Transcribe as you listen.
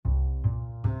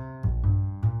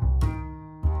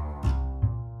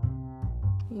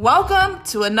Welcome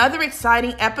to another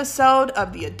exciting episode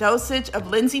of the A Dosage of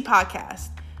Lindsay podcast.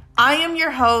 I am your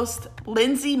host,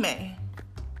 Lindsay May.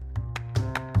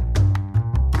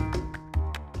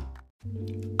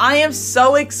 I am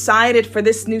so excited for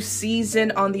this new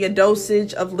season on the A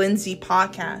Dosage of Lindsay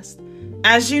podcast.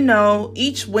 As you know,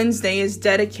 each Wednesday is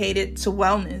dedicated to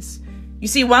wellness. You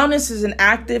see, wellness is an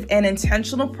active and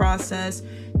intentional process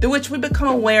through which we become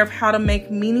aware of how to make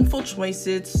meaningful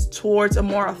choices towards a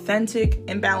more authentic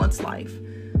and balanced life.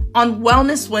 On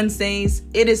Wellness Wednesdays,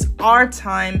 it is our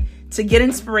time to get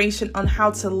inspiration on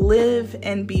how to live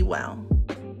and be well.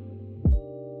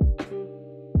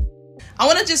 I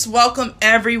want to just welcome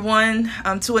everyone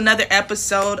to another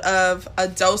episode of A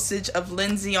Dosage of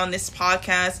Lindsay on this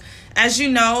podcast. As you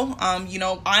know,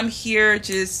 I'm here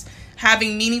just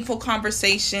having meaningful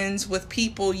conversations with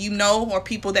people you know or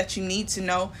people that you need to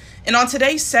know. And on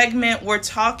today's segment, we're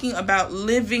talking about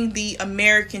living the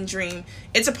American dream.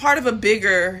 It's a part of a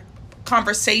bigger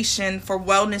conversation for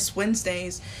Wellness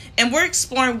Wednesdays. And we're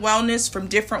exploring wellness from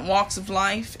different walks of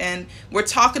life. And we're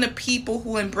talking to people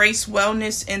who embrace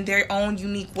wellness in their own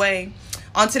unique way.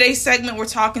 On today's segment, we're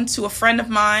talking to a friend of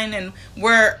mine, and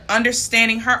we're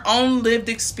understanding her own lived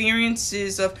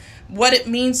experiences of what it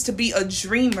means to be a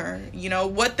dreamer,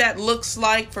 what that looks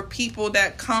like for people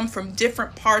that come from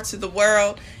different parts of the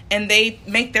world and they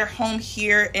make their home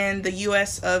here in the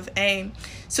US of A.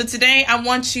 So today I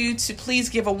want you to please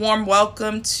give a warm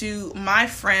welcome to my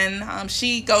friend.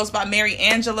 She goes by Mary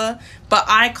Angela, but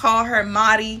I call her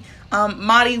Madi.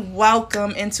 Madi,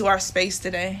 welcome into our space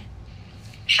today.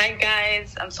 Hi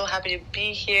guys, I'm so happy to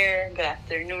be here. Good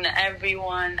afternoon,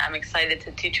 everyone. I'm excited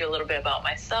to teach you a little bit about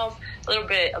myself, a little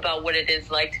bit about what it is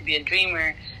like to be a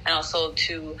dreamer, and also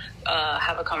to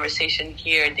have a conversation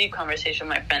here, a deep conversation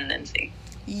with my friend Lindsay.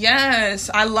 Yes,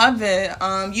 I love it.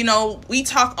 We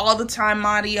talk all the time,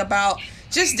 Madi, about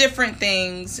just different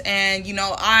things. And,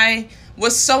 I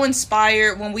was so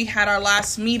inspired when we had our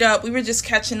last meetup. We were just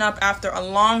catching up after a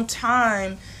long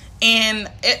time. And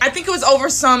I think it was over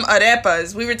some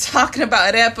arepas. We were talking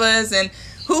about arepas and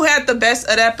who had the best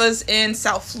arepas in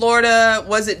South Florida.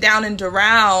 Was it down in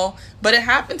D.R.E.A.M? But it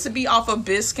happened to be off of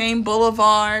Biscayne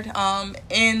Boulevard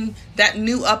in that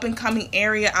new up-and-coming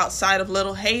area outside of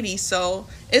Little Haiti. So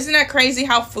isn't that crazy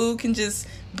how food can just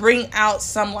bring out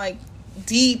some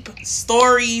deep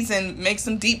stories and make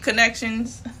some deep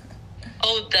connections?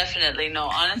 Oh, definitely. No,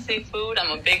 honestly, food.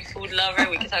 I'm a big food lover.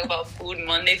 We can talk about food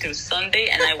Monday through Sunday,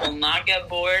 and I will not get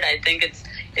bored. I think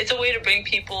it's a way to bring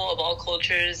people of all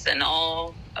cultures and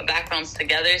all backgrounds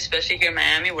together, especially here in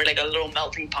Miami. We're like a little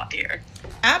melting pot here.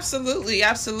 Absolutely,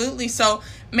 absolutely. So,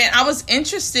 man, I was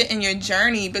interested in your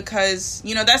journey because,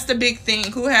 that's the big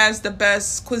thing. Who has the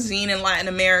best cuisine in Latin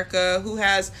America? Who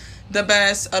has the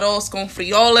best arroz con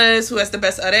frijoles? Who has the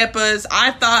best arepas?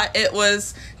 I thought it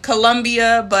was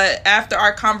Colombia, but after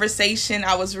our conversation,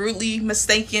 I was rudely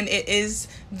mistaken. It is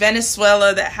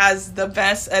Venezuela that has the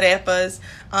best arepas.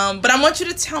 But I want you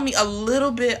to tell me a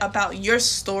little bit about your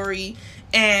story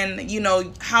and,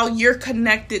 how you're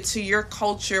connected to your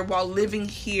culture while living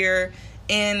here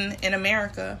in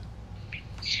America.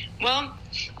 Well,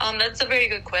 that's a very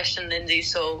good question, Lindsay.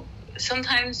 So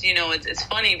sometimes, it's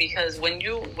funny because when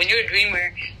you're a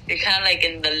dreamer, you're kind of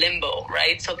in the limbo,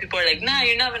 right? So people are like, nah,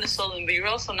 you're not Venezuelan, but you're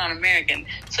also not American.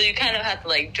 So you kind of have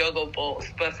to juggle both.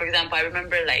 But for example, I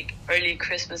remember early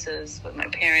Christmases with my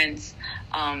parents.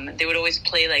 They would always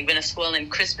play Venezuelan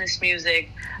Christmas music.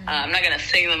 I'm not going to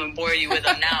sing them and bore you with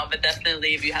them now, but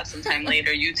definitely if you have some time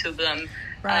later, YouTube them.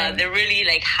 Right. They're really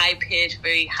high pitched,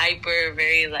 very hyper,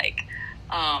 very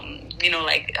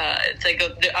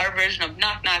it's our version of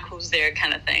knock knock, who's there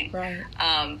kind of thing. Right.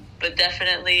 But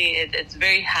definitely it's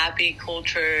very happy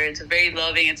culture. It's very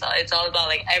loving. It's all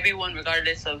about everyone,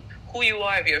 regardless of who you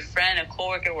are. If you're a friend, a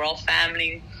coworker, we're all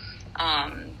family.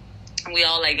 We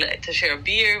all like to share a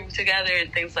beer together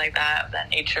and things like that, of that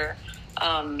nature.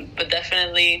 But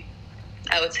definitely,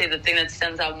 I would say the thing that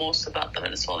stands out most about the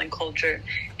Venezuelan culture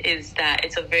is that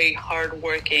it's a very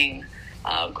hardworking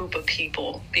group of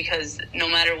people, because no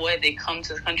matter what, they come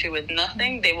to the country with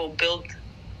nothing. They will build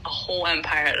a whole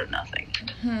empire out of nothing.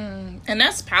 And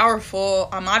that's powerful.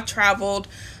 I've traveled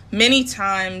many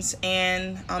times,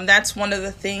 and that's one of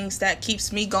the things that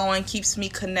keeps me going, keeps me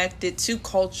connected to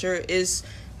culture, is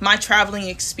my traveling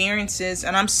experiences.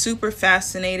 And I'm super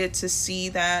fascinated to see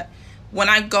that when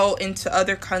I go into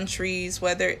other countries,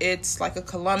 whether it's a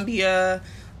Colombia,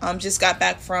 just got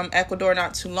back from Ecuador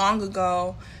not too long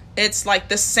ago, it's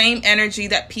the same energy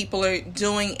that people are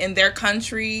doing in their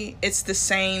country. It's the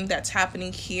same that's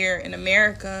happening here in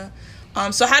America.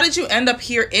 So how did you end up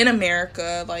here in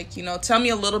America? Like, tell me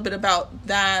a little bit about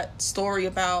that story,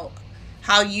 about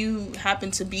how you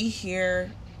happen to be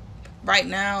here right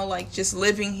now, like just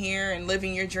living here and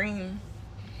living your dream.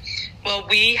 Well,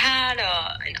 we had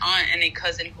an aunt and a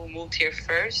cousin who moved here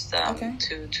first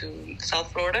to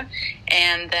South Florida.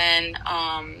 And then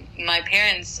my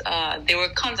parents, they were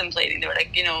contemplating. They were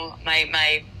like,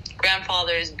 my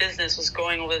grandfather's business was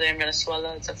growing over there in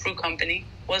Venezuela. It's a fruit company,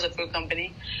 was a fruit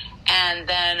company. And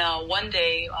then one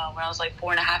day when I was like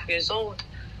 4.5 years old,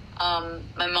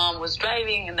 my mom was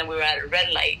driving, and then we were at a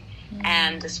red light.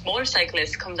 And this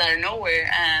motorcyclist comes out of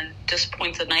nowhere and just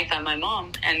points a knife at my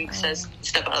mom and says,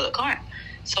 "Step out of the car."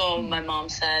 So my mom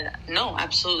said, "No,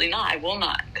 absolutely not. I will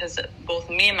not." Because both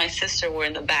me and my sister were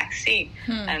in the back seat,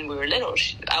 and we were little.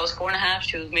 I was 4.5.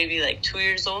 She was maybe like 2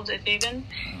 years old, if even.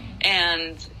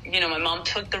 And, my mom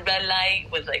took the red light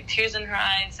with like tears in her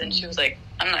eyes, and she was like,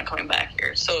 "I'm not coming back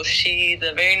here." So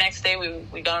the very next day,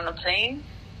 we got on a plane,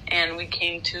 and we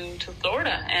came to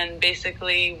Florida. And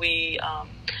basically, we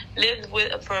lived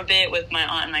for a bit with my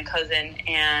aunt and my cousin,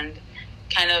 and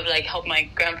kind of like helped my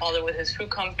grandfather with his fruit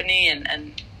company,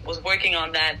 and was working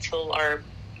on that till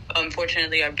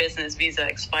unfortunately our business visa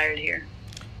expired here.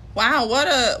 Wow, what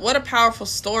a powerful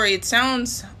story. It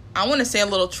sounds, I want to say, a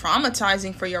little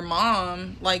traumatizing for your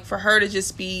mom, like for her to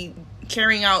just be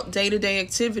carrying out day-to-day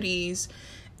activities,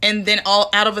 and then all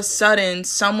out of a sudden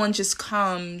someone just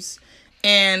comes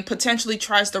and potentially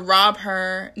tries to rob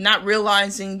her, not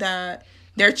realizing that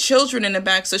there are children in the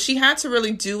back. So she had to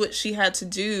really do what she had to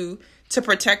do to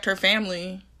protect her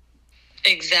family.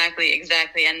 Exactly.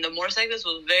 And the motorcyclist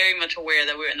was very much aware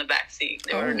that we were in the back seat.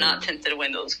 There were not tinted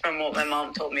windows, from what my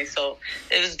mom told me. So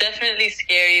it was definitely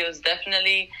scary. It was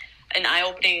definitely an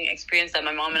eye-opening experience that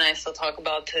my mom and I still talk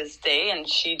about to this day. And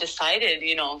she decided,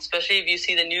 especially if you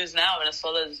see the news now,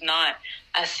 Venezuela is not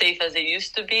as safe as it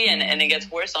used to be. And it gets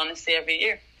worse, honestly, every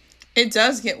year. It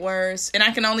does get worse. And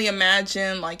I can only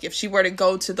imagine, like, if she were to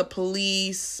go to the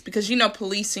police, because,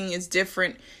 policing is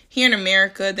different here in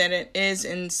America than it is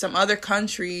in some other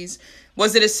countries.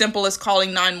 Was it as simple as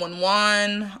calling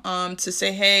 911 to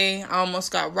say, "Hey, I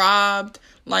almost got robbed"?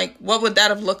 Like, what would that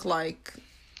have looked like?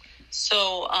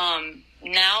 So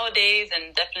nowadays,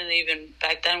 and definitely even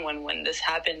back then when this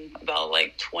happened about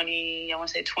like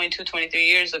 22, 23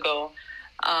 years ago,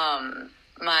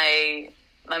 my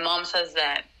mom says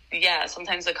that, yeah,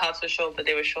 sometimes the cops would show, but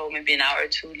they would show maybe an hour or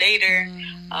two later.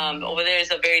 Over there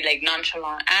is a very like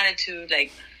nonchalant attitude,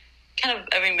 like kind of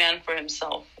every man for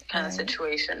himself kind of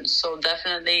situation. So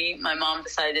definitely my mom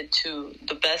decided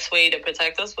the best way to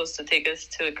protect us was to take us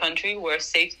to a country where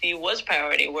safety was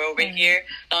priority, where over here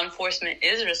law enforcement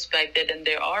is respected, and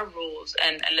there are rules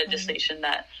and legislation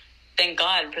that, thank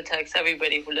God, protects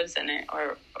everybody who lives in it,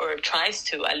 or tries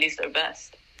to, at least their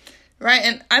best. Right.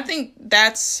 And I think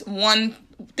that's one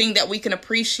thing that we can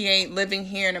appreciate living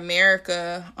here in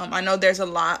America. I know there's a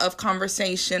lot of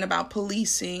conversation about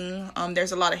policing.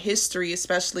 There's a lot of history,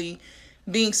 especially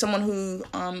being someone who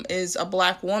is a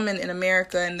Black woman in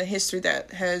America, and the history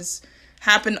that has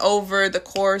happened over the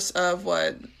course of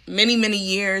many, many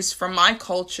years from my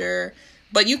culture.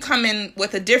 But you come in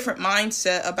with a different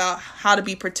mindset about how to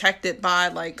be protected by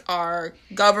like our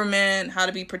government, how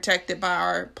to be protected by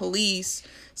our police.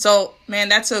 So, man,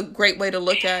 that's a great way to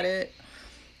look at it.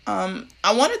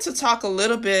 I wanted to talk a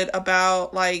little bit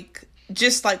about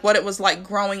just what it was like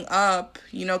growing up,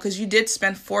 because you did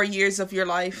spend 4 years of your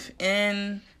life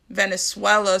in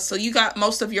Venezuela. So you got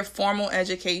most of your formal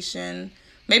education,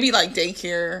 maybe like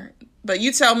daycare. But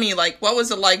you tell me, what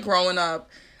was it like growing up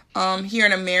here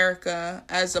in America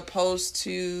as opposed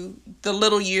to the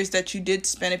little years that you did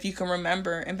spend, if you can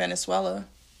remember, in Venezuela?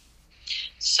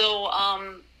 So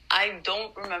I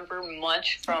don't remember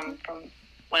much from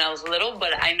when I was little, but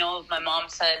I know my mom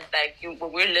said that when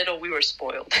we were little, we were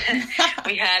spoiled.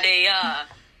 we had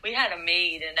a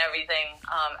maid and everything,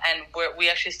 and we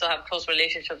actually still have close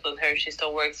relationships with her. She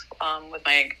still works with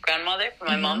my grandmother from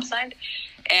my mom's side,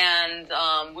 and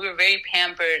we were very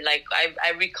pampered. Like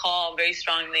I recall very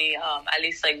strongly, at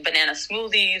least banana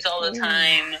smoothies all the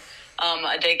time,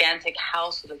 a gigantic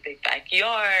house with a big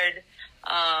backyard.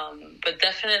 But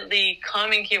definitely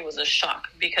coming here was a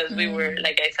shock because we were,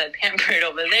 like I said, pampered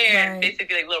over there,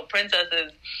 basically like little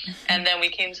princesses. And then we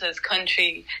came to this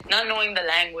country not knowing the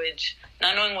language,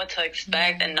 not knowing what to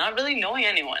expect, and not really knowing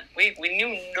anyone. We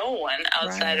knew no one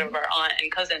outside of our aunt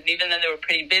and cousin. Even though they were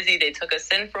pretty busy, they took us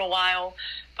in for a while.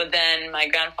 But then my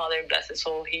grandfather, bless his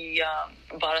soul, he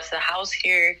bought us a house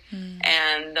here,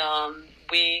 and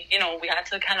we had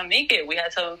to kind of make it. We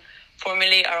had to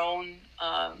formulate our own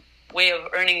way of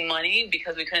earning money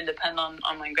because we couldn't depend on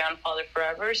my grandfather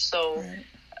forever. So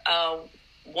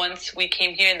once we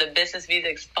came here and the business visa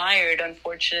expired,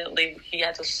 unfortunately, he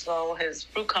had to sell his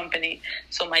fruit company.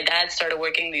 So my dad started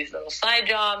working these little side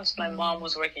jobs. My mom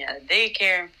was working at a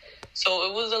daycare. So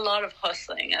it was a lot of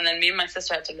hustling. And then me and my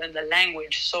sister had to learn the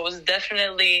language. So it was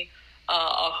definitely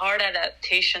a hard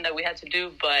adaptation that we had to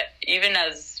do. But even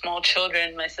as small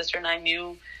children, my sister and I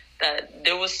knew that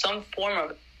there was some form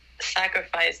of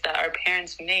sacrifice that our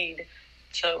parents made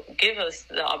to give us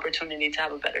the opportunity to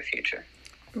have a better future.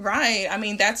 Right. I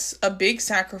mean, that's a big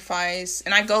sacrifice.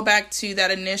 And I go back to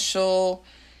that initial,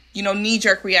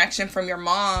 knee-jerk reaction from your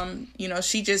mom.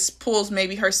 She just pulls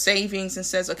maybe her savings and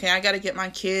says, okay, I got to get my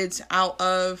kids out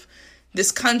of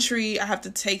this country. I have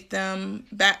to take them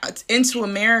back into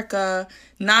America,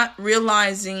 not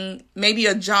realizing maybe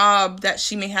a job that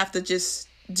she may have to just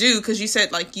do. Because you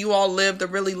said, like, you all lived a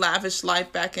really lavish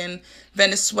life back in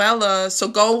Venezuela. So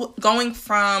going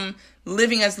from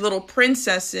living as little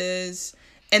princesses,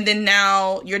 and then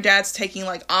now your dad's taking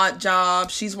like odd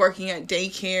jobs. She's working at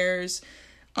daycares.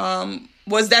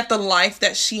 Was that the life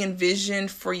that she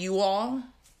envisioned for you all?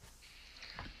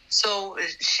 So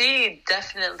she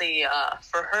definitely,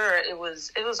 for her, it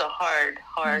was a hard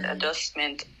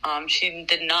adjustment. She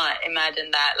did not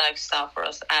imagine that lifestyle for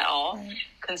us at all. Right.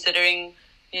 Considering,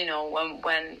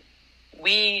 when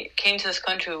we came to this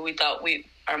country, we thought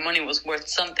our money was worth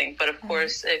something. But of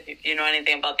course, if you know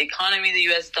anything about the economy, the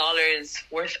U.S. dollar is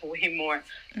worth way more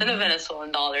than a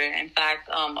Venezuelan dollar. In fact,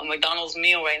 a McDonald's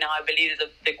meal right now, I believe, is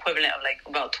the equivalent of like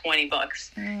about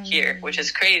 $20 here, which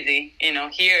is crazy.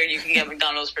 Here you can get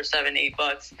McDonald's for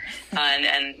 $7-8,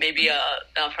 and maybe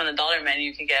from the dollar menu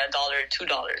you can get $1 or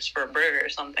 $2 for a burger or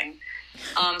something.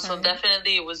 So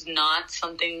definitely it was not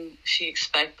something she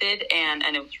expected, and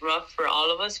it was rough for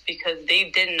all of us because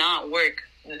they did not work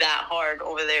that hard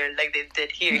over there like they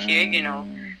did here. Here,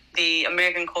 the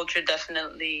American culture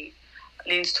definitely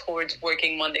leans towards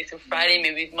working Monday through Friday,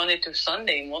 maybe Monday through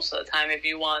Sunday most of the time if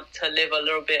you want to live a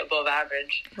little bit above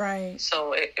average. Right.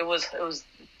 So it was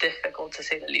difficult to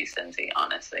say the least, Lindsay,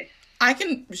 honestly. I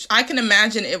can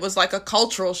imagine it was like a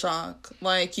cultural shock.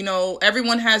 Like,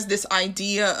 everyone has this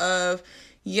idea of,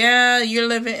 yeah, you're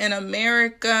living in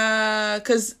America,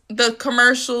 because the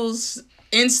commercials,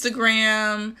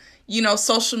 Instagram,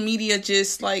 social media,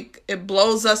 just like it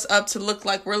blows us up to look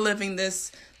like we're living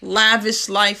this lavish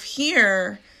life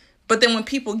here. But then when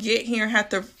people get here and have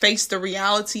to face the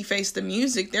reality, face the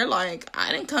music, they're like,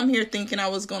 I didn't come here thinking I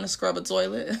was going to scrub a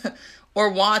toilet or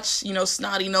watch,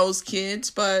 snotty-nosed kids.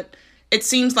 But it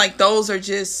seems like those are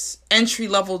just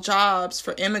entry-level jobs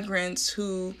for immigrants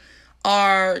who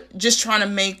are just trying to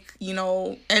make,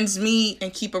 ends meet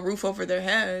and keep a roof over their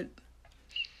head.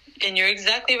 And you're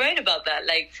exactly right about that.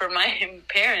 Like, for my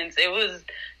parents, it was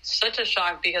such a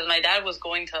shock because my dad was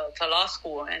going to law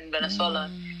school in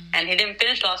Venezuela. And he didn't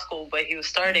finish law school, but he was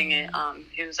starting it.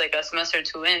 He was like a semester or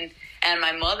two in. And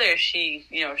my mother, she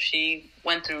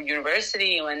went through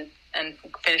university and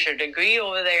finished her degree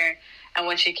over there. And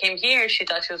when she came here, she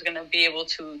thought she was going to be able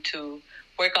to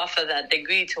work off of that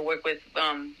degree to work with,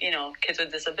 kids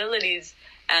with disabilities.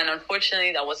 And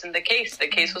unfortunately, that wasn't the case. The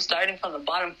case was starting from the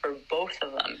bottom for both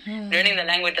of them, learning the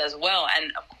language as well.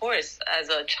 And of course, as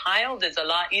a child, it's a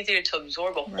lot easier to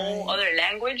absorb a whole other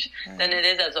language than it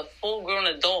is as a full-grown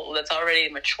adult that's already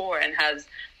mature and has,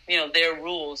 their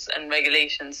rules and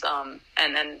regulations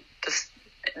and just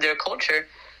their culture.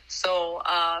 So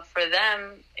for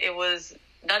them, it was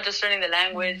not just learning the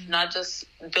language, not just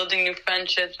building new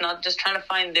friendships, not just trying to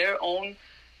find their own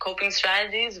coping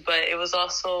strategies, but it was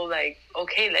also like,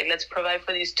 okay, like, let's provide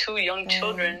for these two young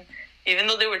children, even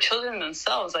though they were children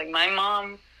themselves. Like, my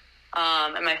mom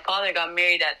and my father got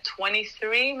married at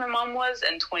 23, my mom was,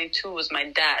 and 22 was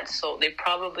my dad. So they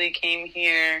probably came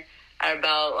here at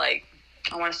about, like,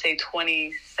 I want to say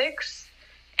 26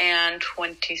 and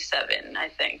 27, I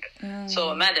think.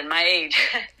 So imagine my age.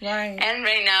 Right. And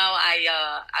right now,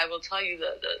 I will tell you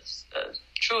the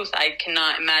truth. I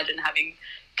cannot imagine having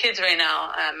kids right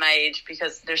now at my age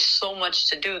because there's so much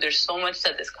to do. There's so much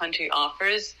that this country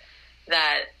offers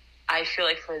that I feel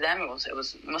like for them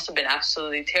it must have been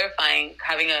absolutely terrifying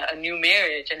having a new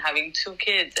marriage and having two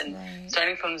kids and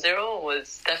starting from zero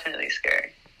was definitely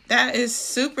scary. That is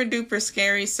super duper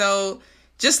scary. So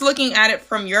just looking at it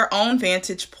from your own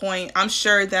vantage point, I'm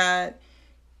sure that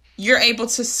you're able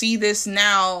to see this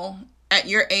now at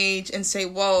your age and say,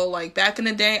 whoa, like back in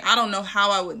the day, I don't know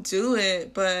how I would do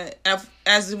it. But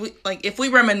if we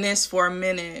reminisce for a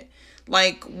minute,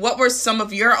 like what were some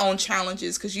of your own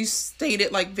challenges? Because you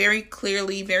stated like very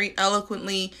clearly, very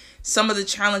eloquently, some of the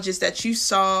challenges that you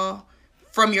saw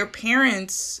from your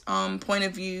parents' point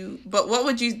of view, but what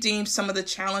would you deem some of the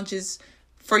challenges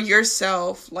for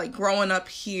yourself, like growing up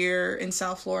here in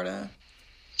South Florida?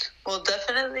 Well,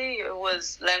 definitely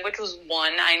language was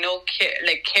one. I know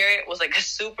carrot was like a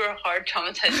super hard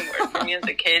traumatizing word for me as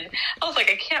a kid. I was like,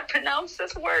 I can't pronounce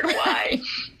this word. Why?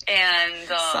 And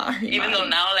Sorry, even though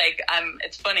now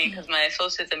it's funny because my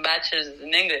associates and bachelor's is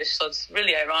in English, so it's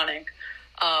really ironic.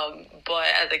 But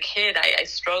as a kid, I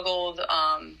struggled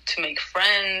to make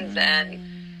friends, and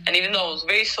even though I was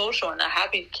very social and a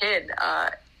happy kid,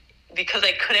 because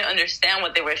I couldn't understand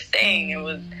what they were saying, it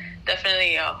was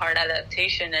definitely a hard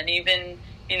adaptation. And even,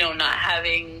 not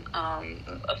having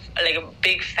a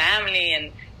big family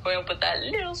and growing up with that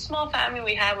little small family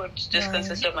we had, which just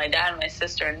consisted of my dad, my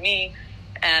sister, and me,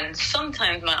 and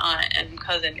sometimes my aunt and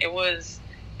cousin. It was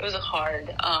hard.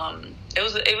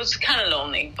 It was kind of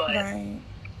lonely, but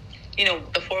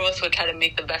the four of us would try to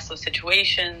make the best of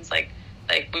situations. Like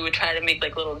we would try to make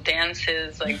like little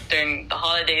dances like during the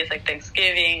holidays, like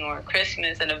Thanksgiving or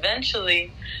Christmas, and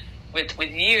eventually with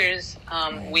years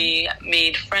we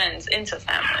made friends into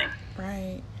family.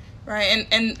 Right.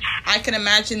 And I can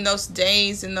imagine those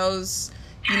days and those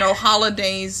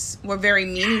holidays were very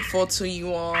meaningful to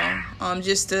you all,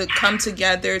 just to come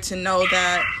together, to know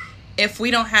that if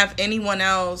we don't have anyone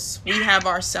else, we have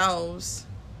ourselves.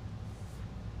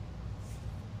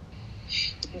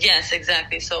 Yes,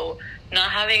 exactly. So not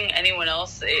having anyone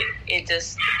else, it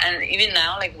just, and even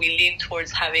now, like, we lean towards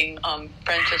having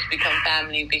friendships become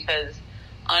family, because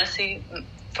honestly,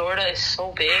 Florida is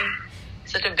so big,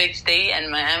 such a big state,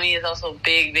 and Miami is also a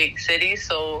big city.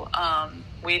 So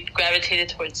we gravitated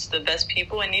towards the best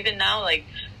people, and even now, like,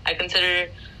 I consider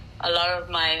a lot of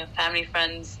my family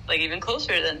friends like even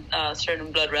closer than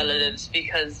certain blood relatives,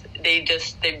 because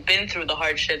they've been through the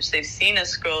hardships. They've seen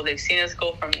us grow. They've seen us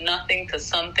go from nothing to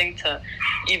something to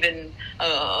even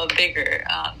a bigger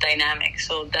dynamic.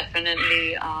 So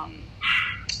definitely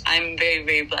I'm very,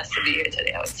 very blessed to be here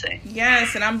today, I would say.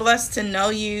 Yes, and I'm blessed to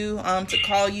know you, to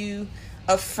call you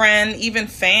a friend, even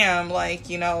fam, like,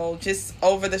 just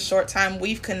over the short time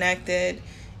we've connected.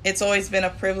 It's always been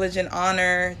a privilege and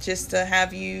honor just to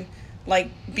have you, like,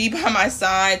 be by my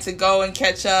side, to go and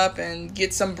catch up and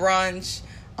get some brunch.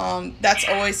 That's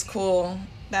always cool.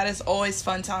 That is always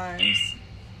fun times.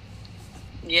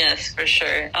 Yes, for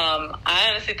sure. I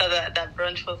honestly thought that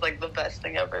brunch was like the best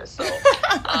thing ever. So,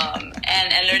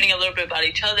 and learning a little bit about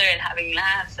each other and having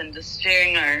laughs and just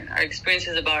sharing our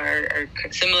experiences about our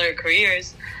similar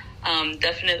careers.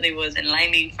 Definitely was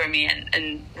enlightening for me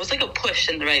and was like a push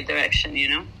in the right direction,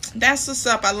 That's what's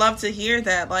up. I love to hear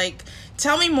that. Like,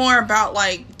 tell me more about,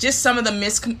 like, just some of the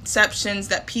misconceptions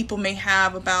that people may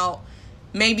have about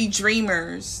maybe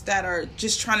dreamers that are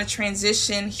just trying to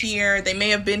transition here. They may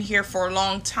have been here for a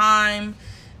long time,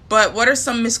 but what are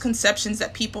some misconceptions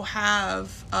that people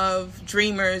have of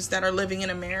dreamers that are living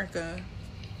in America?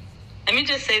 Let me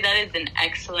just say that is an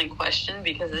excellent question,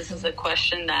 because this is a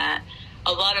question that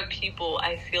a lot of people,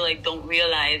 I feel like, don't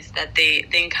realize that they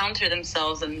encounter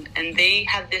themselves, and they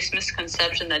have this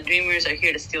misconception that dreamers are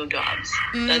here to steal jobs.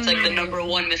 That's like the number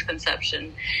one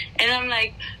misconception. And I'm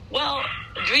like, well,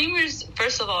 dreamers,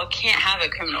 first of all, can't have a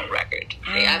criminal record.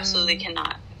 They absolutely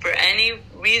cannot. For any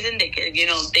reason,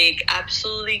 they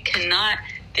absolutely cannot.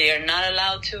 They are not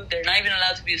allowed to. They're not even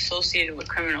allowed to be associated with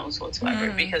criminals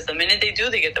whatsoever, because the minute they do,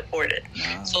 they get deported.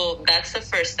 Wow. So that's the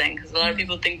first thing, because a lot of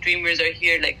people think dreamers are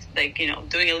here like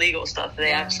doing illegal stuff.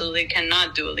 They absolutely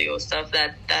cannot do illegal stuff.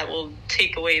 That will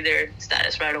take away their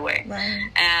status right away. Right.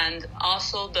 And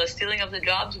also the stealing of the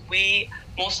jobs.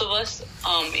 Most of us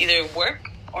either work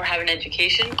or have an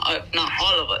education, if not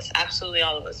all of us, absolutely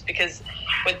all of us, because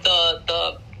with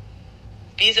the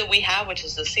visa we have, which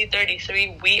is the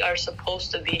C-33, we are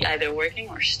supposed to be either working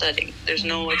or studying. There's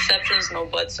no exceptions, no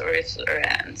buts or ifs or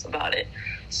ands about it.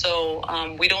 So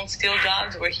we don't steal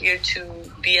jobs. We're here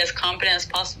to be as competent as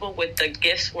possible with the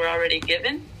gifts we're already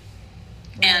given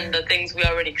and the things we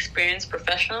already experienced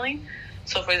professionally.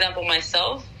 So, for example,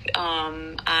 myself,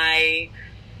 I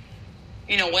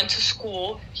went to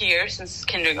school here since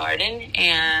kindergarten,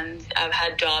 and I've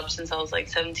had jobs since I was like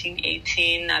 17,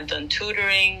 18. I've done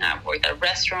tutoring. I've worked at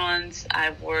restaurants.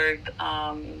 I've worked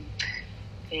at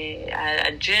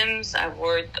gyms. I've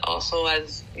worked also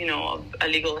as, a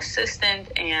legal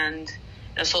assistant and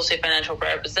an associate financial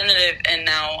representative, and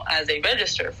now as a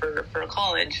registrar for a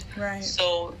college. Right.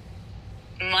 So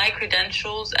my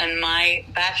credentials and my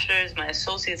bachelor's, my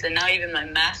associates, and now even my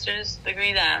master's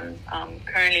degree that I'm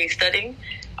currently studying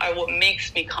are what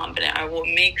makes me competent, are what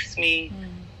makes me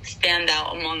stand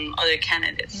out among other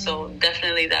candidates. So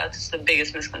definitely that's the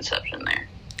biggest misconception there.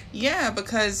 Yeah,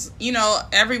 because, you know,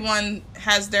 everyone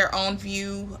has their own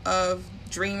view of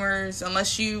dreamers.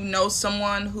 Unless you know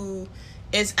someone who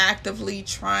is actively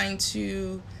trying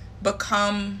to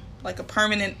become like a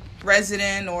permanent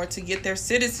resident or to get their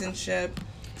citizenship,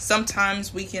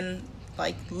 sometimes we can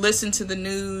like listen to the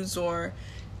news or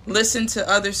listen to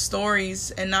other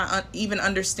stories and not even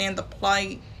understand the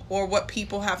plight or what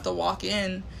people have to walk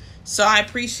in. So I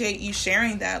appreciate you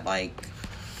sharing that. Like,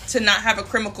 to not have a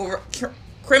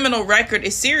criminal record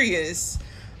is serious,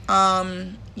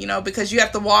 you know, because you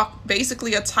have to walk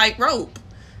basically a tightrope,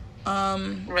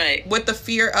 right, with the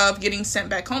fear of getting sent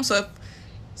back home. So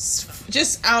if,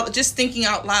 just thinking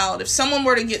out loud, if someone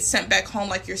were to get sent back home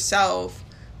like yourself,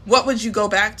 what would you go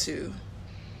back to?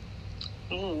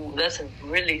 Ooh, that's a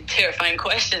really terrifying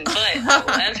question, but I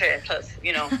will answer it. Plus,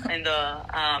 you know, and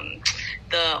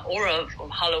the aura of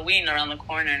Halloween around the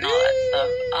corner and all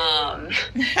that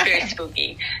stuff, very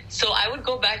spooky. So I would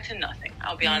go back to nothing.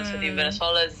 I'll be honest with you.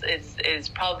 Venezuela is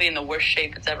probably in the worst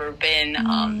shape it's ever been.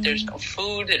 There's no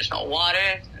food, there's no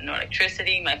water, no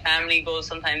electricity. My family goes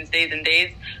sometimes days and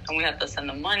days, and we have to send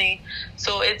them money.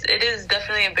 So it is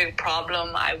definitely a big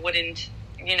problem. I wouldn't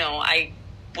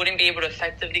be able to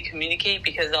effectively communicate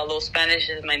because although Spanish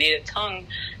is my native tongue,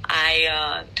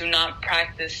 I do not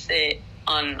practice it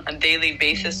on a daily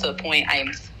basis to the point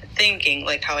I'm thinking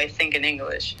like how I think in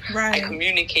English. Right. I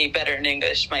communicate better in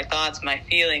English, my thoughts, my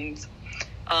feelings.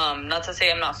 Not to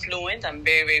say I'm not fluent. I'm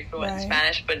very, very fluent in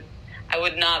Spanish, but I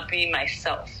would not be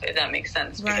myself, if that makes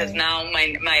sense. Because now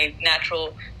my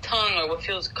natural tongue or what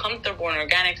feels comfortable and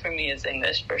organic for me is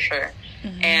English for sure.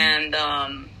 And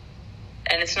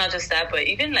it's not just that, but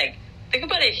even like, think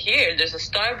about it here. There's a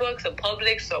Starbucks, a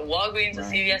Publix, a Walgreens, a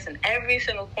CVS in every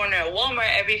single corner, a Walmart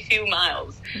every few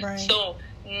miles. Right. So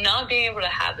not being able to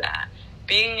have that,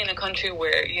 being in a country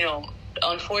where, you know,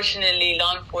 unfortunately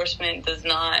law enforcement does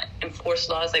not enforce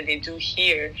laws like they do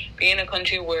here, being in a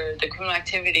country where the criminal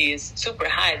activity is super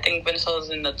high. I think Venezuela is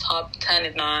in the top 10,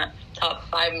 if not top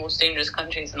 5 most dangerous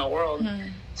countries in the world.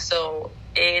 So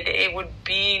it would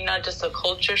be not just a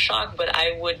culture shock, but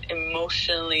I would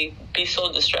emotionally be so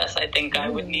distressed. I think I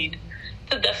would need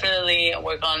to definitely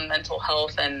work on mental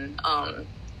health, and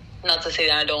not to say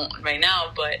that I don't right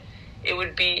now, but it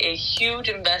would be a huge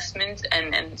investment,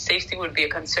 and safety would be a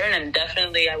concern, and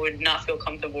definitely I would not feel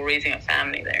comfortable raising a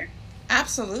family there.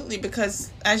 Absolutely, because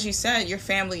as you said, your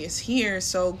family is here.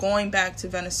 So going back to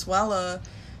Venezuela,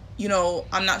 you know,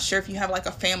 I'm not sure if you have like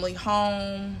a family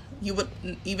home. You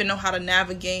wouldn't even know how to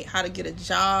navigate, how to get a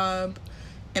job.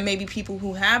 And maybe people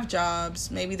who have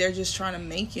jobs, maybe they're just trying to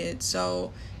make it.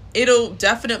 So it'll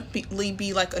definitely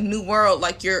be like a new world.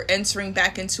 Like you're entering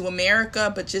back into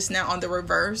America, but just now on the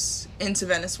reverse into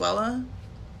Venezuela.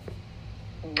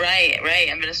 Right.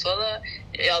 And Venezuela,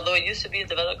 although it used to be a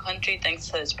developed country thanks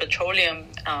to its petroleum,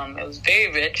 it was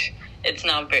very rich. It's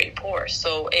now very poor.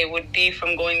 So it would be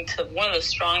from going to one of the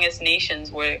strongest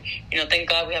nations where, you know, thank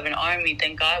God we have an army.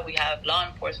 Thank God we have law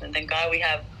enforcement. Thank God we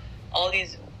have all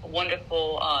these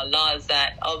wonderful laws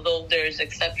that, although there's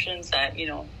exceptions that, you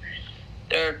know,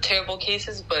 there are terrible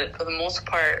cases, but for the most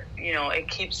part, you know, it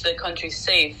keeps the country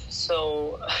safe.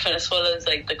 So Venezuela is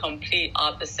like the complete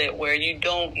opposite, where you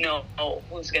don't know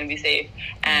who's going to be safe.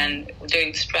 And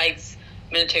during strikes,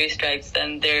 military strikes,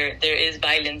 then there is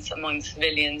violence among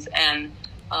civilians and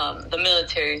the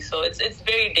military. So it's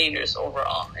very dangerous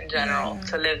overall in general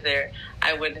to live there.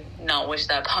 I would not wish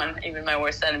that upon even my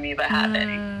worst enemy if I had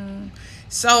any.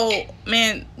 So,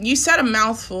 man, you said a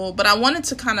mouthful, but I wanted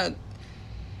to kind of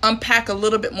unpack a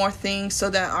little bit more things so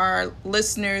that our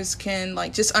listeners can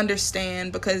like just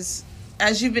understand, because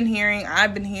as you've been hearing,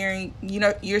 I've been hearing, you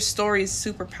know, your story is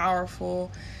super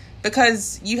powerful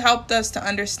because you helped us to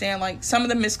understand like some of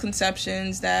the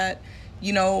misconceptions that,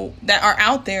 you know, that are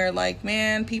out there. Like,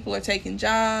 man, people are taking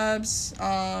jobs,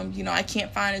 you know, I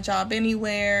can't find a job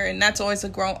anywhere, and that's always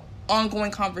a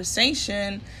ongoing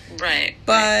conversation. Right.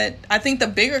 But I think the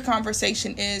bigger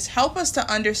conversation is help us to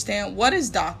understand, what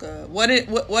is DACA? What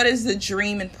is the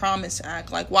Dream and Promise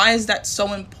Act? Like, why is that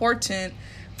so important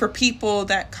for people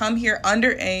that come here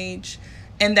underage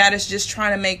and that is just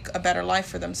trying to make a better life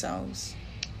for themselves?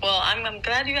 Well, I'm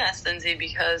glad you asked, Lindsay,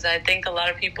 because I think a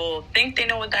lot of people think they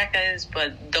know what DACA is,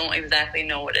 but don't exactly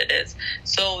know what it is.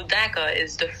 So DACA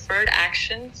is Deferred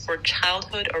Action for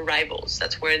Childhood Arrivals.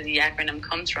 That's where the acronym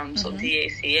comes from, so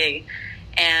DACA.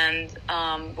 And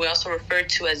we also refer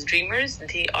to as Dreamers,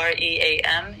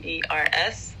 D.R.E.A.M,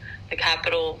 E-R-S, the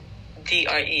capital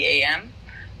D.R.E.A.M,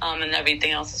 and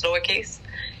everything else is lowercase.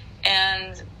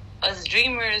 And as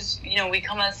dreamers, you know, we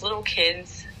come as little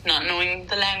kids not knowing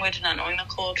the language, not knowing the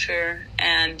culture,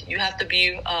 and you have to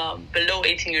be below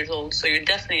 18 years old. So you're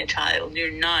definitely a child.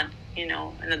 You're not,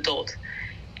 an adult.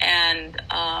 And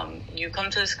you come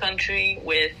to this country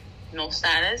with no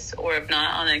status, or if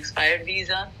not, on an expired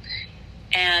visa,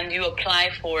 and you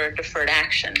apply for deferred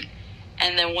action.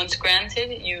 And then once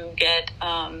granted, you get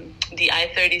the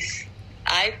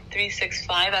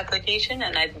I-365 application,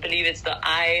 and I believe it's the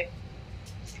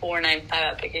I-495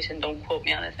 application. Don't quote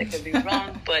me on this, I could be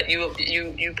wrong. But you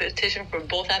petition for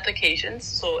both applications,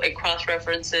 so it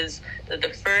cross-references the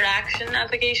deferred action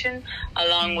application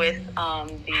along with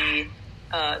the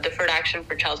deferred action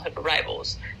for childhood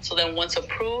arrivals. So then once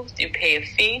approved, you pay a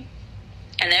fee,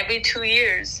 and every 2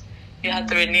 years you have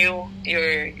to renew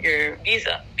your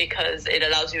visa, because it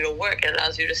allows you to work, it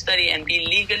allows you to study and be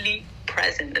legally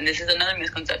present. And this is another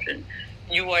misconception.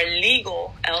 You are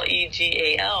legal,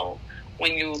 legal,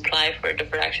 when you apply for a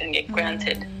deferred action and get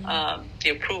granted the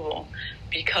approval,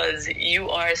 because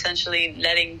you are essentially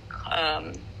letting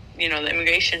the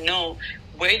immigration know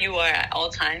where you are at all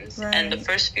times. Right. And the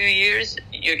first few years,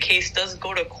 your case does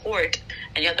go to court,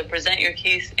 and you have to present your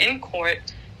case in court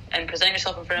and present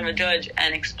yourself in front of a judge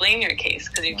and explain your case,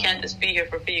 because you can't just be here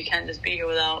for free. You can't just be here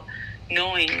without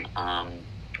knowing,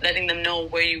 letting them know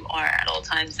where you are at all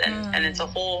times. And it's a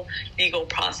whole legal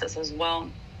process as well.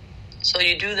 So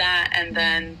you do that, and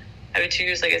then every 2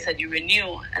 years, like I said, you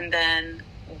renew. And then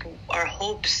our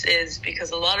hopes is,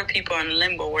 because a lot of people are in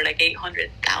limbo, we're like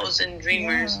 800,000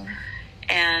 dreamers. Yeah.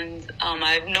 And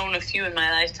I've known a few in my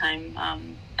lifetime,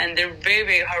 and they're very,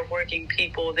 very hardworking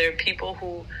people. They're people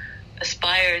who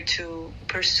aspire to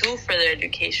pursue further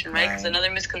education, right? Because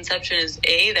another misconception is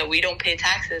A, that we don't pay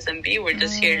taxes, and B, we're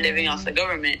just here living off the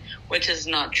government, which is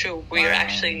not true. We are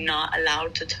actually not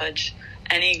allowed to touch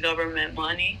any government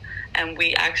money, and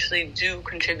we actually do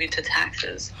contribute to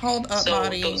taxes. Hold up,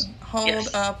 Mari. Hold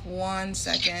up 1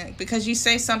 second, because you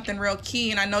say something real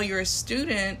key, and I know you're a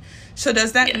student. So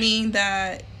does that mean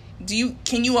that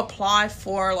can you apply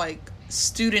for like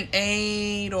student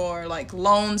aid or like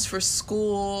loans for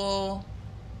school?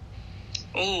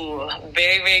 Ooh,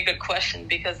 very, very good question,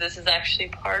 because this is actually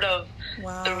part of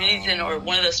the reason, or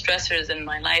one of the stressors in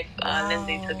my life,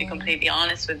 Lindsay, to be completely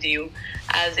honest with you.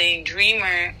 As a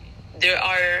dreamer, there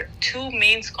are two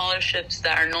main scholarships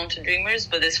that are known to dreamers,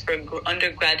 but it's for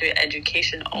undergraduate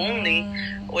education only,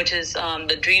 which is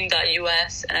the D.R.E.A.M,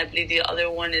 and I believe the other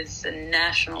one is the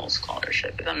National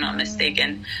Scholarship, if I'm not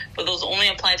mistaken. But those only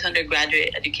apply to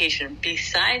undergraduate education.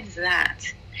 Besides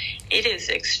that, it is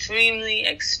extremely,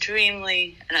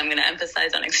 extremely, and I'm going to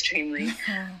emphasize on extremely,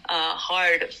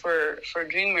 hard for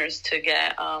dreamers to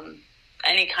get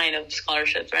any kind of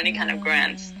scholarships or any kind of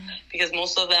grants, because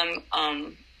most of them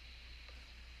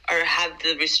or have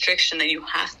the restriction that you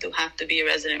have to be a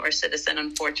resident or citizen,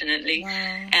 unfortunately.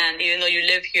 And even though you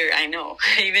live here, I know,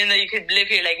 even though you could live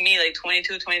here like me, like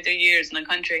 22, 23 years in the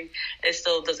country, it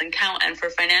still doesn't count. And for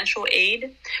financial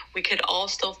aid, we could all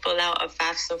still fill out a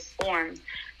FAFSA form.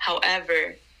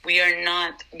 However, we are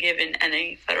not given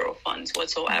any federal funds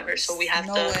whatsoever. So we have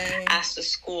to ask the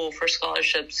school for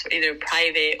scholarships, either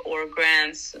private or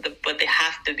grants, but they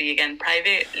have to be, again,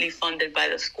 privately funded by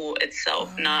the school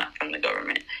itself, not from the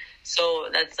government. So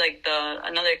that's like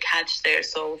another catch there.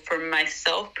 So for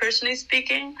myself, personally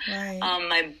speaking,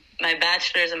 my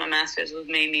bachelor's and my master's was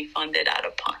mainly funded out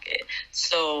of pocket.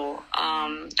 So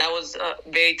that was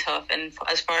very tough. And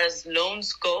as far as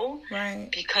loans go,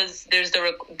 because there's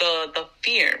the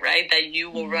fear, right, that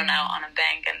you will run out on a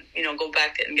bank and, go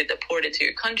back and get deported to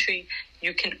your country,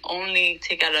 you can only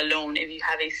take out a loan if you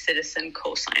have a citizen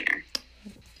cosigner.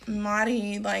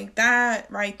 Mari, like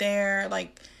that right there,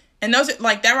 and those,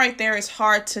 like that right there is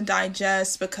hard to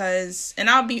digest, because, and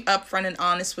I'll be upfront and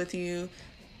honest with you,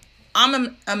 I'm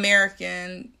an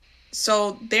American,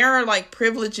 so there are like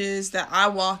privileges that I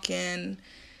walk in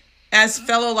as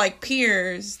fellow like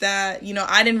peers that,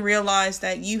 I didn't realize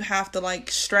that you have to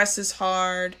like stress as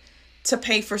hard to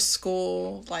pay for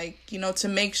school, to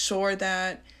make sure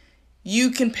that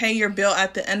you can pay your bill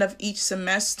at the end of each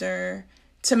semester,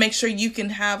 to make sure you can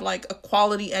have like a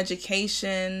quality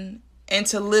education and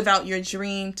to live out your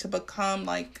dream to become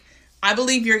I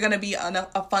believe you're going to be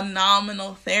a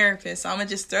phenomenal therapist. I'm going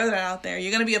to just throw that out there.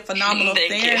 You're going to be a phenomenal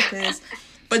therapist.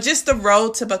 But just the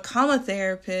road to become a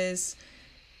therapist,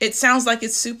 it sounds like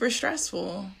it's super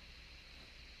stressful.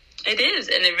 It is,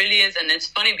 and it really is. And it's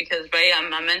funny because,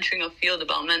 I'm entering a field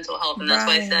about mental health, and that's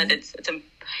why I said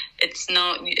it's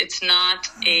not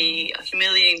a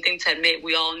humiliating thing to admit.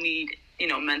 We all need,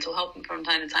 mental health from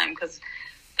time to time, because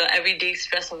the everyday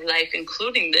stress of life,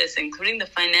 including the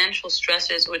financial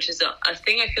stressors, which is a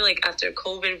thing I feel like after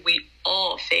COVID we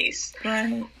all face.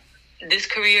 Right. This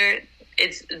career,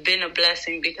 it's been a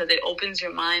blessing because it opens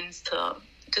your minds to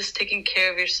just taking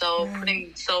care of yourself, right.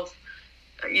 Putting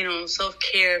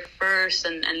self-care first,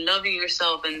 and loving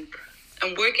yourself and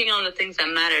working on the things that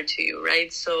matter to you,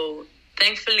 right? So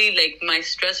thankfully, like, my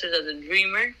stressors as a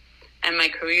dreamer and my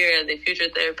career as a future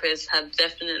therapist have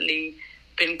definitely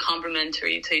been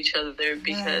complementary to each other,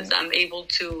 because right. I'm able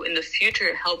to, in the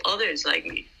future, help others like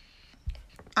me.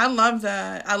 I love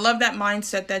that. I love that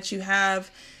mindset that you have.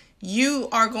 You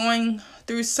are going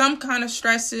through some kind of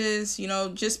stresses,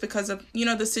 just because of,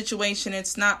 the situation.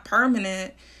 It's not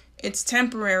permanent. It's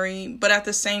temporary. But at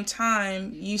the same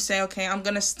time, you say, okay, I'm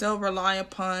going to still rely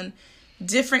upon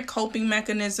different coping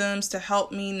mechanisms to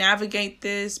help me navigate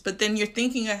this. But then you're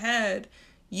thinking ahead.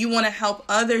 You want to help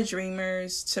other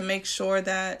dreamers to make sure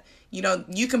that,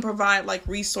 you can provide like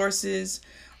resources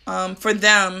for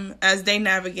them as they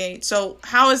navigate. So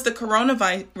how has the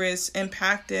coronavirus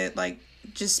impacted like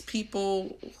just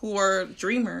people who are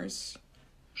dreamers?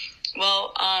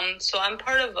 Well, so I'm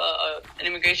part of an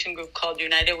immigration group called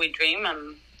United We Dream.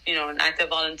 I'm, an active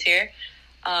volunteer.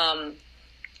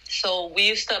 So we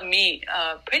used to meet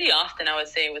pretty often, I would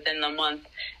say, within a month.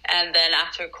 And then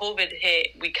after COVID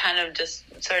hit, we kind of just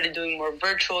started doing more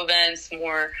virtual events,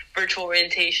 more virtual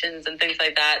orientations and things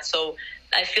like that. So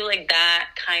I feel like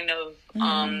that kind of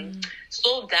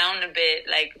slowed down a bit,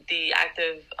 like the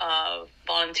active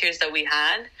volunteers that we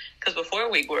had. Because before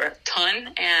we were a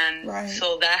ton. And right.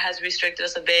 So that has restricted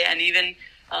us a bit. And even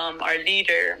our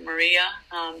leader, Maria,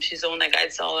 she's the one that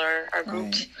guides all our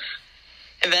groups. Right.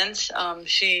 Events.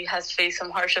 She has faced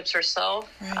some hardships herself.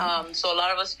 Right. So a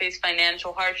lot of us face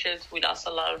financial hardships. We lost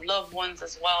a lot of loved ones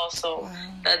as well. So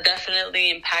that definitely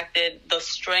impacted the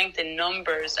strength in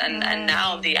numbers and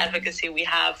now the advocacy we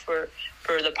have for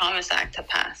the Promise Act to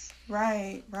pass.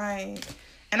 Right.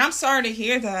 And I'm sorry to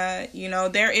hear that.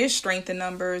 There is strength in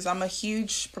numbers. I'm a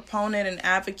huge proponent and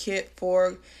advocate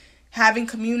for having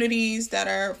communities that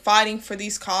are fighting for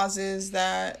these causes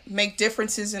that make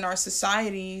differences in our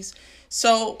societies.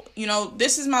 So,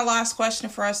 this is my last question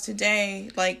for us today.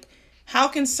 Like, how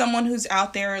can someone who's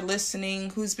out there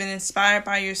listening, who's been inspired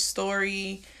by your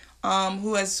story,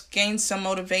 who has gained some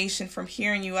motivation from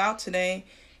hearing you out today,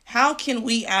 how can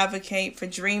we advocate for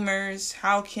dreamers?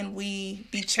 How can we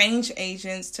be change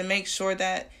agents to make sure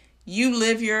that you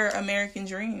live your American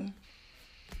dream?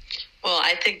 Well,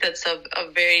 I think that's a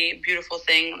very beautiful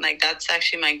thing. Like, that's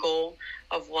actually my goal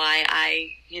of why I,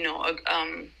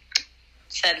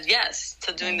 said yes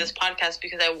to doing this podcast,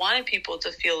 because I wanted people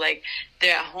to feel like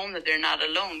they're at home, that they're not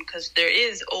alone, because there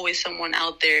is always someone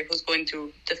out there who's going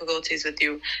through difficulties with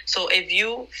you. So if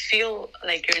you feel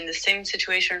like you're in the same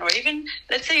situation, or even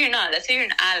let's say you're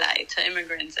an ally to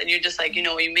immigrants, and you're just like, you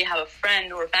may have a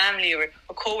friend or family or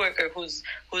a coworker who's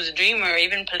a dreamer, or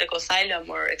even political asylum,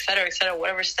 or et cetera,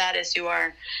 whatever status you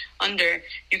are under,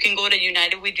 you can go to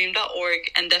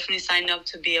unitedwedream.org and definitely sign up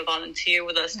to be a volunteer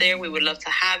with us there. We would love to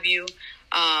have you.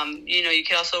 You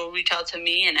can also reach out to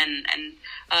me, and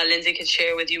Lindsay could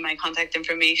share with you my contact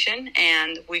information,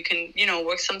 and we can,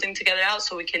 work something together out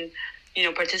so we can,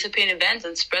 participate in events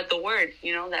and spread the word,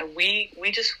 that we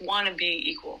just want to be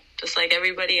equal, just like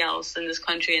everybody else in this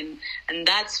country. And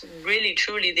that's really,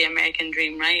 truly the American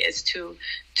dream, right? Is to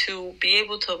be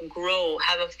able to grow,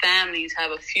 have a family, to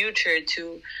have a future,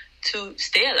 to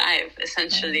stay alive,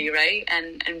 essentially, right?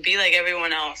 And be like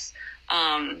everyone else.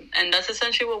 And that's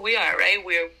essentially what we are, right?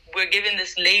 We're given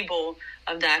this label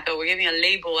of DACA. We're giving a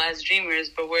label as dreamers,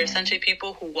 but we're essentially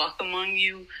people who walk among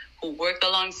you, who work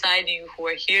alongside you, who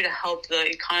are here to help the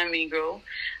economy grow.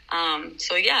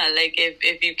 So yeah, like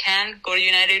if you can, go to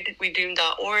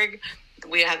unitedwedream.org.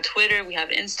 We have Twitter, we have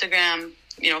Instagram,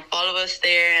 follow us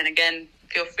there. And again,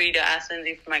 feel free to ask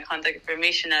Lindsay for my contact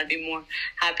information. I'd be more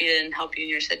happy to help you in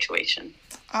your situation.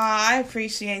 I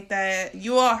appreciate that.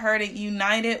 You all heard it.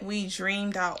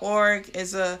 UnitedWeDream.org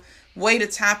is a way to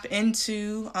tap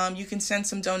into. You can send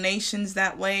some donations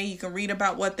that way. You can read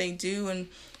about what they do and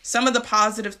some of the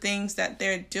positive things that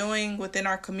they're doing within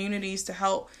our communities to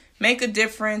help make a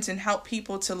difference and help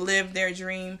people to live their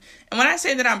dream. And when I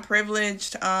say that I'm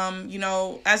privileged,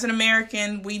 as an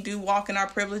American, we do walk in our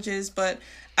privileges, but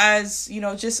as,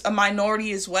 just a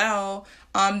minority as well,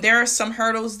 there are some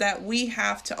hurdles that we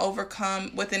have to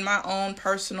overcome within my own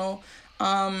personal,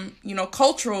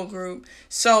 cultural group.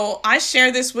 So I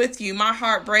share this with you. My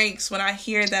heart breaks when I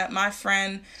hear that my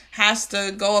friend has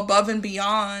to go above and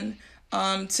beyond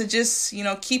to just,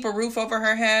 keep a roof over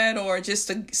her head, or just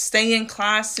to stay in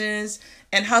classes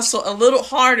and hustle a little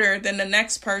harder than the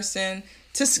next person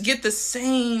to get the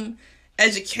same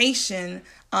education.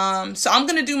 So I'm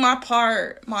going to do my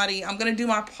part, Madi. I'm going to do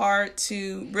my part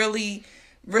to really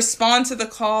respond to the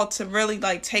call to really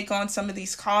like take on some of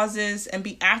these causes and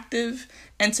be active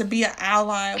and to be an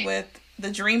ally with the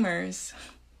dreamers.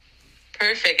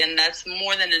 Perfect. And that's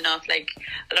more than enough. Like,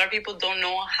 a lot of people don't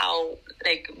know how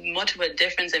like much of a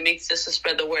difference it makes just to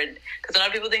spread the word, because a lot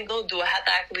of people think, oh, do I have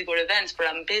to actively go to events, but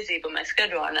I'm busy, but my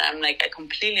schedule, and I'm like, I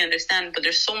completely understand, but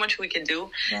there's so much we could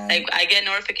do. Right. Like, I get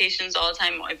notifications all the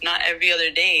time, if not every other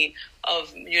day,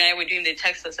 of United We Dream. They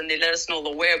text us and they let us know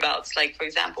the whereabouts. Like, for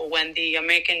example, when the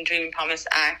American Dream Promise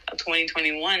Act of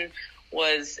 2021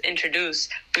 was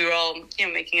introduced, we were all,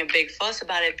 making a big fuss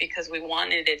about it because we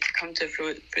wanted it to come to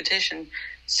fruition.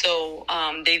 So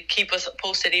they keep us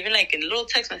posted, even like in little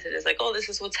text messages, like, oh, this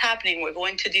is what's happening. We're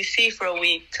going to D.C. for a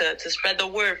week to spread the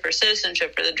word for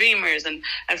citizenship, for the dreamers, and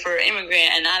for immigrant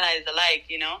and allies alike,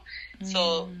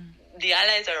 So the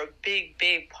allies are a big,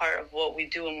 big part of what we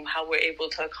do and how we're able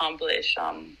to accomplish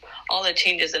all the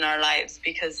changes in our lives,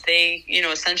 because they,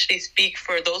 essentially speak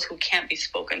for those who can't be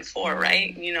spoken for,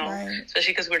 right? Right.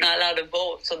 Especially because we're not allowed to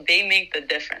vote. So they make the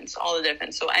difference, all the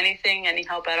difference. So any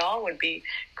help at all would be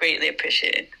greatly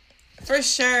appreciated. For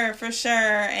sure.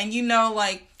 And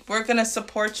we're going to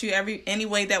support you any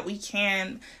way that we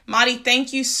can. Madi,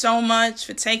 thank you so much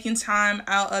for taking time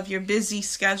out of your busy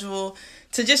schedule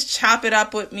to just chop it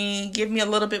up with me, give me a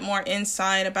little bit more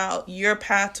insight about your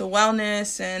path to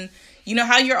wellness and,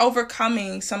 how you're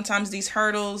overcoming sometimes these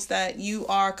hurdles that you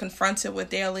are confronted with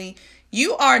daily.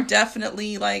 You are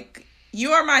definitely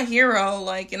you are my hero,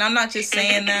 and I'm not just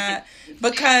saying that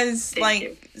because,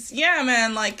 yeah,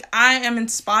 man, I am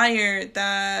inspired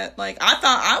that, I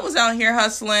thought I was out here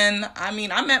hustling. I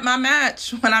mean, I met my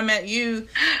match when I met you.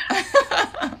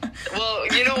 Well,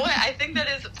 you know what? I think that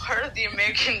is part of the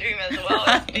American dream as well,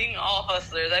 is being all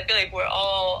hustlers. I feel like we're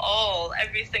all,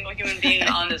 every single human being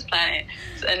on this planet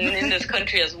and in this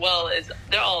country as well,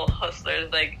 they're all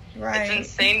hustlers. Right. It's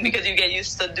insane because you get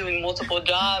used to doing multiple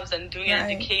jobs and doing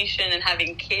education and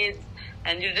having kids.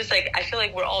 And you're just I feel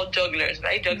like we're all jugglers,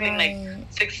 right? Juggling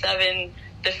 6, 7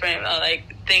 different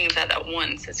things at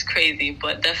once. It's crazy,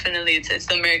 but definitely it's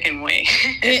the American way.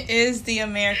 It is the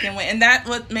American way. And that's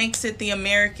what makes it the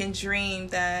American dream,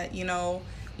 that,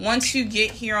 once you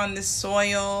get here on this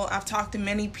soil, I've talked to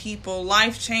many people,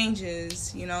 life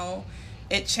changes,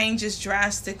 it changes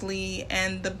drastically.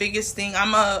 And the biggest thing,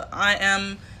 I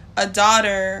am a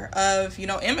daughter of,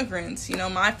 immigrants.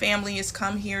 My family has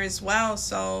come here as well.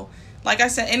 So, like I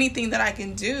said, anything that I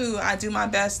can do, I do my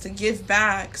best to give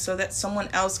back so that someone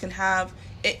else can have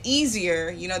it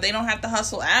easier. They don't have to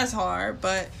hustle as hard,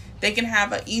 but they can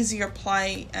have an easier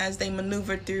plight as they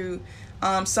maneuver through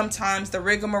sometimes the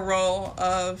rigmarole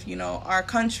of, our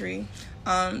country.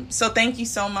 So thank you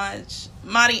so much.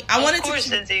 Madi, Of course,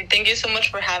 Lindsay. Thank you so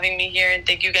much for having me here, and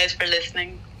thank you guys for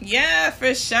listening. Yeah,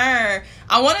 for sure.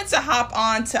 I wanted to hop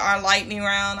on to our lightning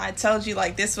round. I told you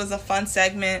this was a fun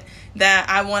segment that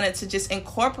I wanted to just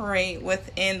incorporate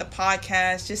within the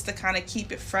podcast, just to kind of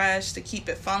keep it fresh, to keep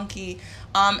it funky.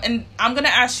 And I'm going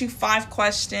to ask you 5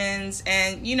 questions,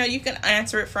 and you can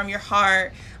answer it from your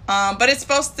heart. But it's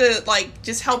supposed to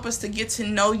just help us to get to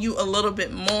know you a little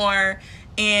bit more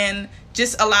and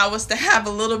just allow us to have a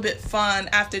little bit fun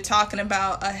after talking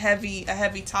about a heavy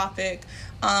topic.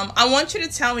 I want you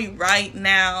to tell me right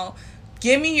now,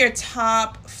 give me your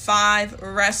top 5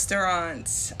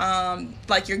 restaurants,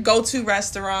 your go-to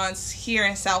restaurants here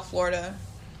in South Florida.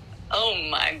 Oh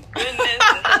my goodness,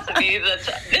 this has to be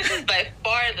this is by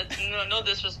far no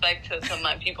disrespect to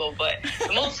my people, but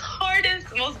the most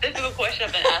difficult question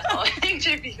I've been asked on an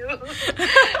interview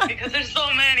because there's so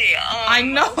many. I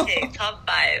know. Okay, top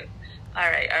 5. All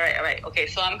right. Okay,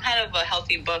 so I'm kind of a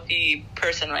healthy, buffy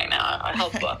person right now, a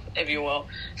health buff, if you will.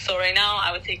 So right now,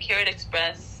 I would say Carrot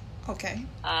Express. Okay.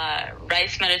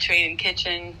 Rice Mediterranean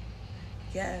Kitchen.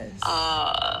 Yes.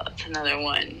 What's another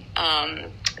one?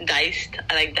 Diced.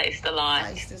 I like Diced a lot.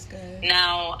 Diced is good.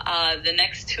 Now, the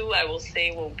next 2 I will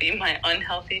say will be my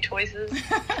unhealthy choices.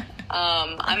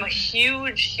 I'm a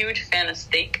huge fan of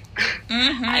steak.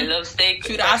 Mm-hmm. I love steak,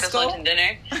 breakfast, lunch, and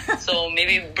dinner. So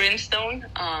maybe Brimstone.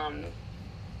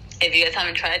 If you guys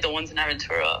haven't tried the ones in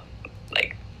Aventura,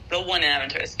 the one in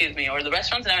Aventura, or the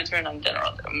restaurants in Aventura in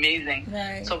general, they're amazing.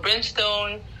 Right. So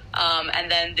Brimstone. And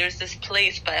then there's this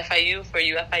place by FIU for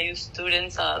you FIU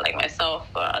students like myself,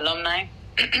 alumni.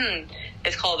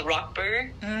 It's called Rock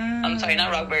Burger. I'm sorry,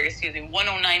 not Rock Burger,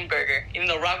 109 Burger. Even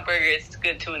though Rock Burger is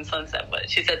good too in Sunset, but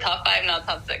she said top 5, not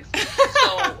top 6.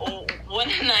 So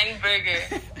 109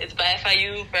 Burger, it's by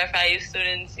FIU. For FIU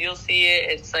students, you'll see it.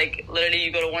 It's like literally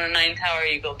you go to 109 Tower,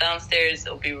 you go downstairs,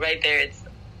 it'll be right there. It's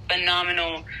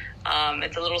phenomenal.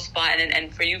 It's a little spot,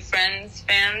 and for you fans,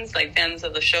 like fans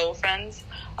of the show Friends,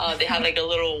 they have like a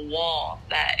little wall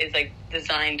that is like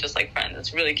designed just like Friends.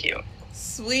 It's really cute.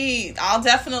 Sweet. I'll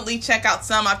definitely check out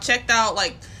some. I've checked out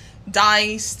like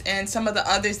Diced and some of the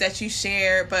others that you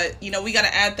share, but you know, we got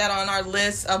to add that on our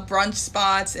list of brunch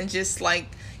spots and just like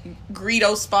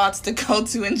Greedo spots to go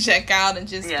to and check out and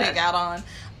just pick out on.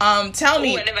 Tell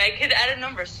me. And if I could add a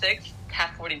number 6,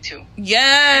 Tap 42.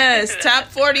 Yes, Tap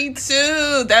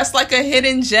 42. That's like a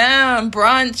hidden gem.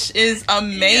 Brunch is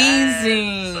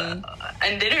amazing. Yes.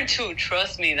 And dinner too,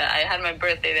 trust me, that I had my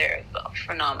birthday there. It's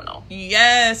phenomenal.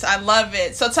 Yes, I love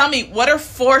it. So tell me, what are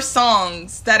 4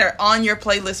 songs that are on your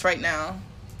playlist right now?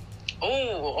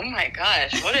 Oh my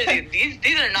gosh. What are these?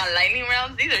 These are not lightning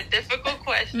rounds. These are difficult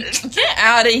questions. Get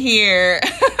out of here.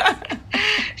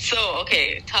 So,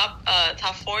 okay, top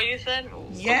 4 you said?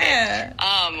 Yeah.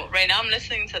 Okay. Right now I'm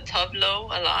listening to Tublo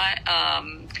a lot.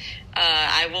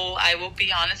 I will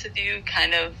be honest with you,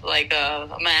 kind of like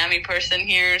a Miami person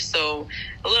here, so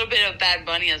a little bit of Bad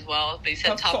Bunny as well. But you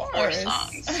said top 4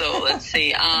 songs, so let's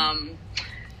see.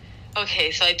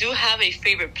 Okay, so I do have a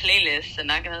favorite playlist, and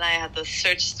not gonna lie, I have to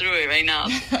search through it right now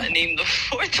to name the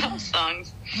 4 top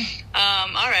songs.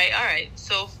 All right.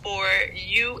 So for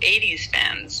you 80s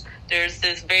fans, there's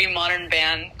this very modern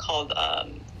band called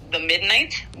The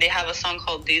Midnight. They have a song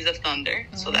called Days of Thunder,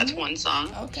 so that's one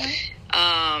song. Okay.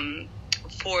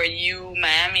 For you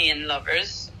Miamian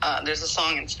lovers, there's a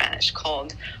song in Spanish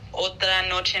called Otra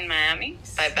Noche en Miami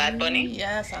by Bad Bunny.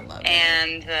 Yes, I love it.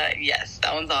 And yes,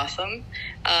 that one's awesome.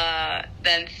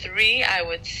 Then 3, I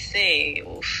would say,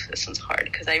 this one's hard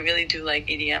because I really do like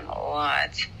EDM a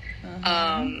lot.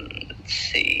 Let's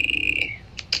see.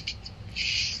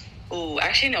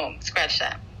 Actually, no, scratch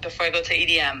that. Before I go to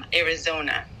EDM,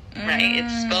 Arizona, right?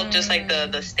 It's spelled just like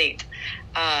the state.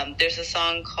 There's a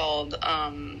song called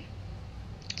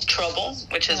Trouble,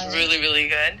 which is really, really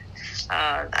good.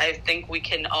 I think we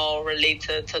can all relate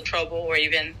to Trouble or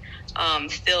even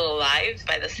Still Alive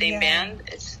by the same band.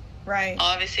 It's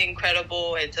obviously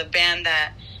incredible. It's a band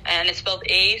and it's spelled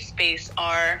A space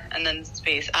R and then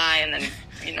space I and then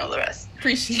you know the rest.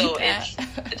 Appreciate that.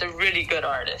 It's a really good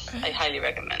artist. I highly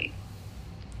recommend.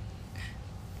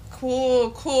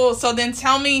 Cool. So then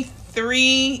tell me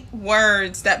 3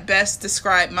 words that best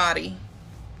describe Mari.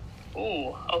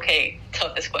 Okay.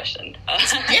 Toughest question.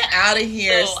 Get out of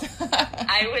here. So,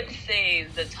 I would say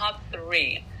the top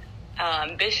 3.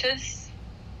 Ambitious,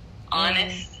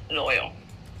 honest, loyal.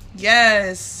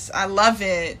 Yes, I love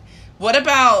it. What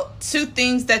about 2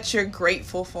 things that you're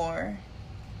grateful for?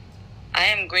 I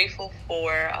am grateful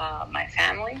for my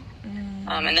family.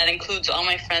 And that includes all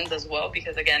my friends as well,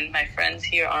 because again, my friends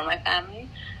here are my family.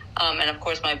 And of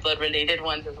course my blood related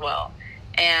ones as well.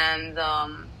 And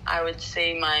I would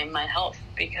say my health,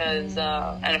 because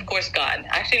and of course God.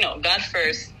 Actually no, God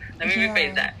first. Let me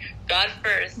rephrase that. God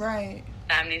first,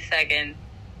 family second,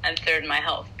 and third my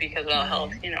health, because without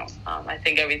health, I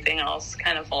think everything else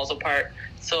kind of falls apart.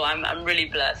 So I'm really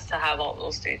blessed to have all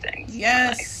those 3 things.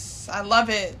 Yes, I love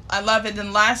it.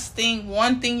 And last thing,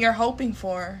 one thing you're hoping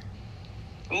for.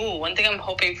 One thing I'm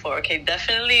hoping for. Okay,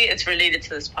 definitely it's related to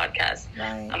this podcast.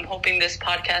 I'm hoping this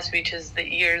podcast reaches the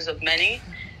ears of many,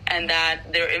 and that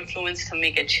they're influenced to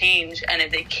make a change. And if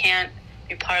they can't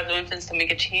be part of the influence to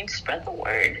make a change, spread the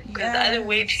word. Because either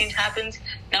way, change happens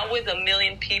not with 1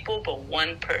 million people, but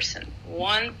 1 person.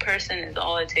 1 person is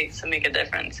all it takes to make a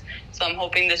difference. So I'm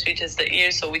hoping this reaches the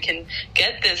ears so we can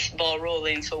get this ball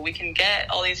rolling, so we can get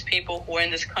all these people who are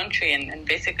in this country and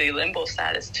basically limbo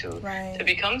status to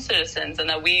become citizens, and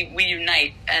that we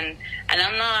unite. And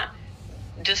I'm not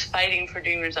just fighting for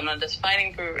dreamers. I'm not just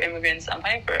fighting for immigrants. I'm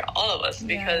fighting for all of us,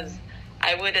 because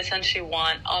I would essentially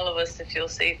want all of us to feel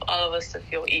safe, all of us to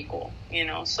feel equal,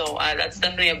 So that's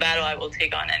definitely a battle I will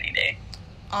take on any day.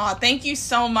 Oh, thank you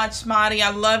so much, Mari.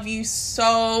 I love you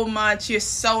so much. You're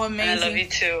so amazing. And I love you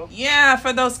too. Yeah,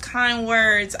 for those kind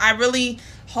words. I really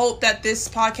hope that this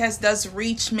podcast does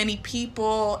reach many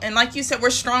people. And like you said,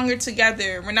 we're stronger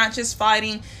together. We're not just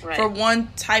fighting for one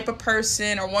type of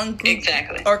person or one group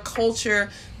or culture,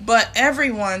 but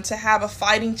everyone to have a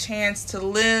fighting chance to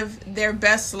live their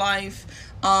best life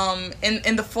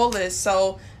in the fullest.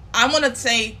 So I want to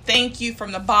say thank you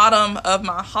from the bottom of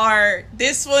my heart.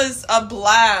 This was a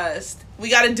blast. We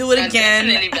got to do it again.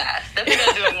 Definitely blast. Definitely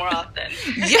got to do it more often.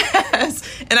 Yes.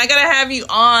 And I got to have you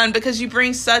on because you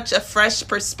bring such a fresh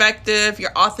perspective,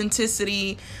 your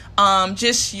authenticity,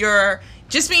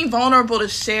 just being vulnerable to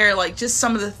share like just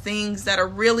some of the things that are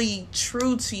really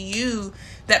true to you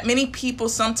that many people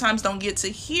sometimes don't get to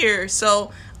hear.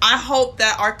 So I hope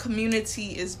that our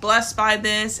community is blessed by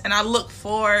this, and I look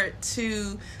forward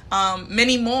to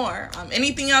many more.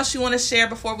 Anything else you want to share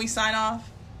before we sign off?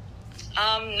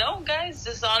 No, guys,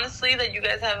 just honestly that you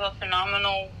guys have a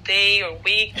phenomenal day or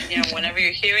week, whenever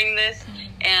you're hearing this.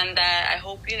 And I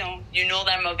hope, you know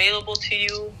that I'm available to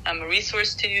you. I'm a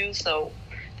resource to you. So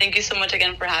thank you so much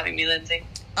again for having me, Lindsay.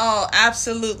 Oh,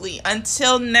 absolutely.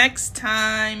 Until next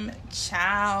time,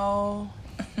 ciao.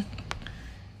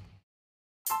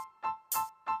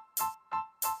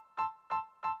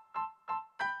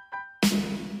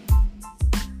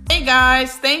 Hey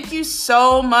guys, thank you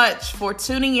so much for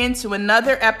tuning in to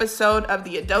another episode of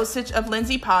the A Dosage of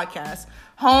Lindsay podcast,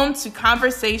 home to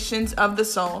conversations of the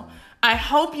soul. I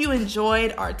hope you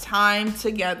enjoyed our time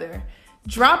together.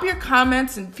 Drop your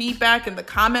comments and feedback in the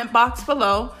comment box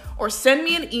below, or send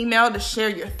me an email to share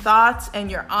your thoughts and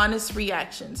your honest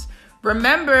reactions.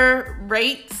 Remember,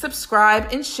 rate,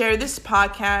 subscribe, and share this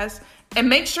podcast. And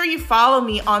make sure you follow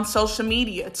me on social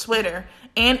media, Twitter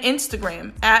and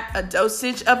Instagram at A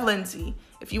Dosage of Lindsay.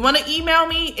 If you want to email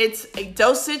me, it's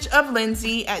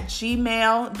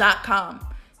adosageoflindsay@gmail.com.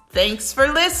 Thanks for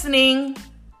listening.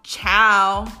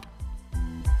 Ciao.